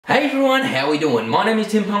everyone, how we doing? My name is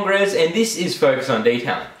Tim Pongrez and this is Focus on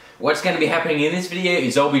Detailing. What's going to be happening in this video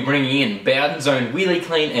is I'll be bringing in Bowden's own Wheelie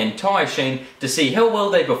Clean and Tyre Sheen to see how well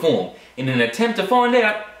they perform in an attempt to find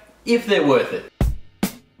out if they're worth it.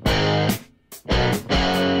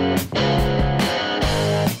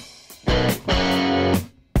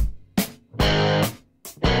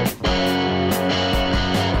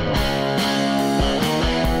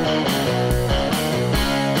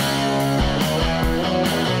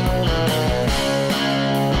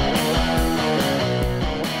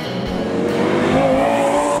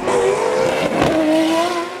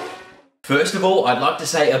 First of all, I'd like to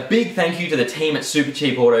say a big thank you to the team at Super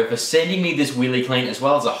Cheap Auto for sending me this Wheelie Clean as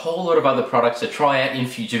well as a whole lot of other products to try out in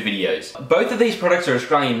future videos. Both of these products are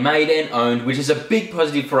Australian made and owned, which is a big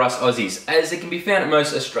positive for us Aussies, as it can be found at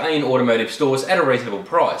most Australian automotive stores at a reasonable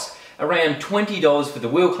price. Around $20 for the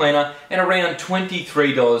wheel cleaner and around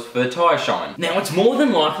 $23 for the tyre shine. Now it's more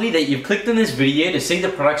than likely that you've clicked on this video to see the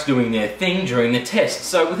products doing their thing during the test,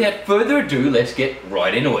 so without further ado, let's get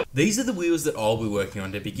right into it. These are the wheels that I'll be working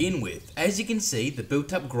on to begin with. As you can see, the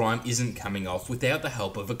built up grime isn't coming off without the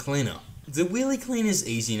help of a cleaner. The Wheelie Clean is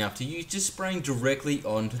easy enough to use, just spraying directly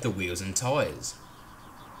onto the wheels and tyres.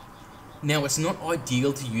 Now it's not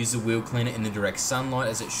ideal to use the wheel cleaner in the direct sunlight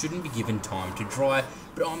as it shouldn't be given time to dry,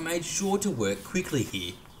 but I made sure to work quickly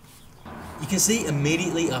here. You can see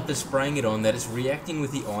immediately after spraying it on that it's reacting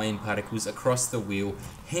with the iron particles across the wheel,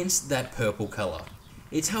 hence that purple colour.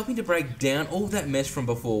 It's helping to break down all that mess from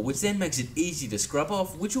before, which then makes it easy to scrub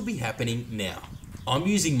off, which will be happening now. I'm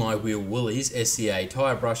using my Wheel Woolies SCA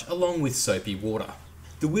tyre brush along with soapy water.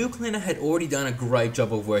 The wheel cleaner had already done a great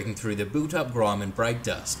job of working through the built up grime and brake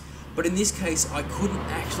dust. But in this case, I couldn't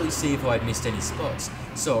actually see if I had missed any spots,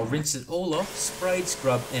 so I rinsed it all off, sprayed,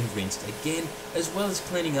 scrubbed and rinsed again, as well as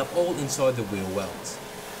cleaning up all inside the wheel wells.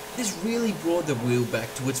 This really brought the wheel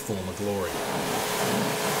back to its former glory.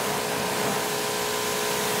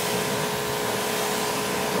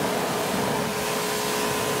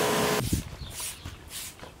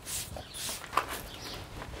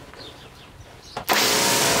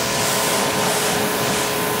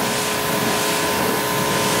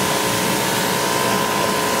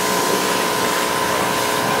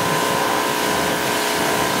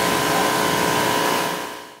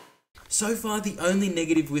 So far, the only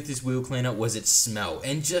negative with this wheel cleaner was its smell,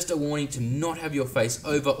 and just a warning to not have your face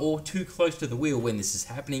over or too close to the wheel when this is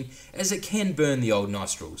happening, as it can burn the old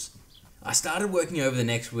nostrils. I started working over the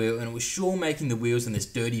next wheel and it was sure making the wheels in this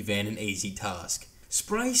dirty van an easy task.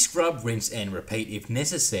 Spray, scrub, rinse and repeat if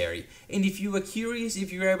necessary, and if you are curious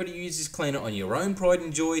if you're able to use this cleaner on your own pride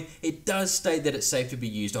and joy, it does state that it's safe to be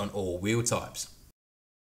used on all wheel types.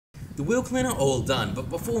 The wheel cleaner all done, but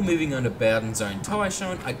before moving on to Bowden's own tyre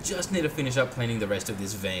shine, I just need to finish up cleaning the rest of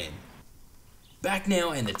this van. Back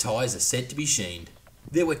now and the tyres are set to be sheened.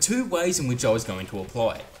 There were two ways in which I was going to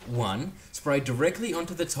apply it. One, spray directly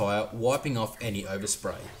onto the tyre, wiping off any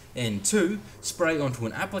overspray. And two, spray onto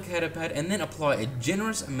an applicator pad and then apply a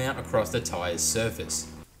generous amount across the tyre's surface.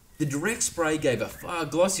 The direct spray gave a far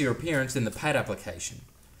glossier appearance than the pad application.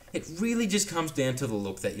 It really just comes down to the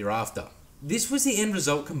look that you're after. This was the end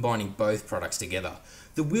result combining both products together.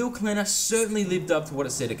 The wheel cleaner certainly lived up to what it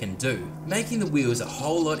said it can do, making the wheels a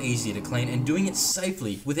whole lot easier to clean and doing it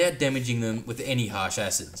safely without damaging them with any harsh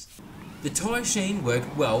acids. The Tyre Sheen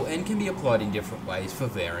worked well and can be applied in different ways for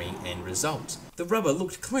varying end results. The rubber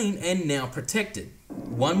looked clean and now protected.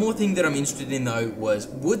 One more thing that I'm interested in though was,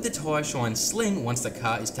 would the tyre shine sling once the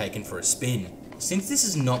car is taken for a spin? Since this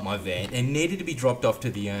is not my van and needed to be dropped off to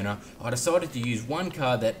the owner, I decided to use one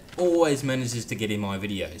car that always manages to get in my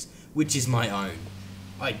videos, which is my own.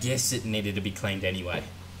 I guess it needed to be cleaned anyway.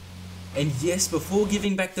 And yes, before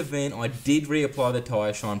giving back the van, I did reapply the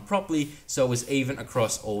tyre shine properly so it was even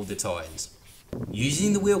across all the tyres.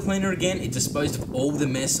 Using the wheel cleaner again, it disposed of all the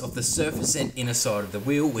mess off the surface and inner side of the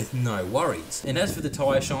wheel with no worries. And as for the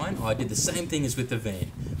tyre shine, I did the same thing as with the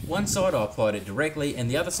van. One side I applied it directly and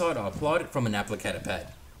the other side I applied it from an applicator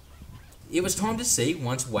pad. It was time to see,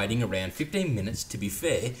 once waiting around 15 minutes to be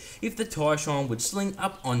fair, if the tyre shine would sling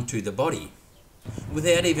up onto the body.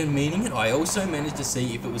 Without even meaning it, I also managed to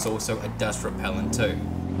see if it was also a dust repellent too.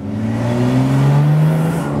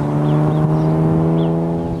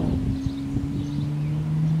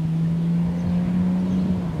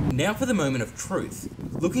 Now for the moment of truth.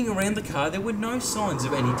 Looking around the car, there were no signs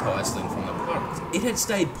of any tyre sling from the product. It had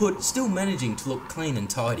stayed put, still managing to look clean and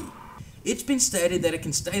tidy. It's been stated that it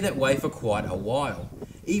can stay that way for quite a while,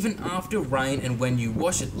 even after rain and when you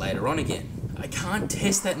wash it later on again. I can't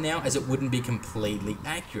test that now as it wouldn't be completely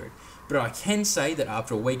accurate, but I can say that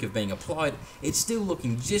after a week of being applied, it's still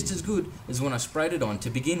looking just as good as when I sprayed it on to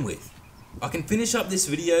begin with. I can finish up this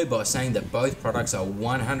video by saying that both products are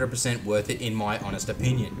 100% worth it in my honest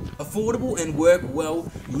opinion. Affordable and work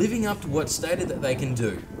well, living up to what's stated that they can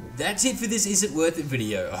do. That's it for this Is It Worth It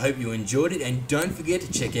video. I hope you enjoyed it and don't forget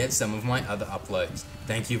to check out some of my other uploads.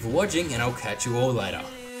 Thank you for watching and I'll catch you all later.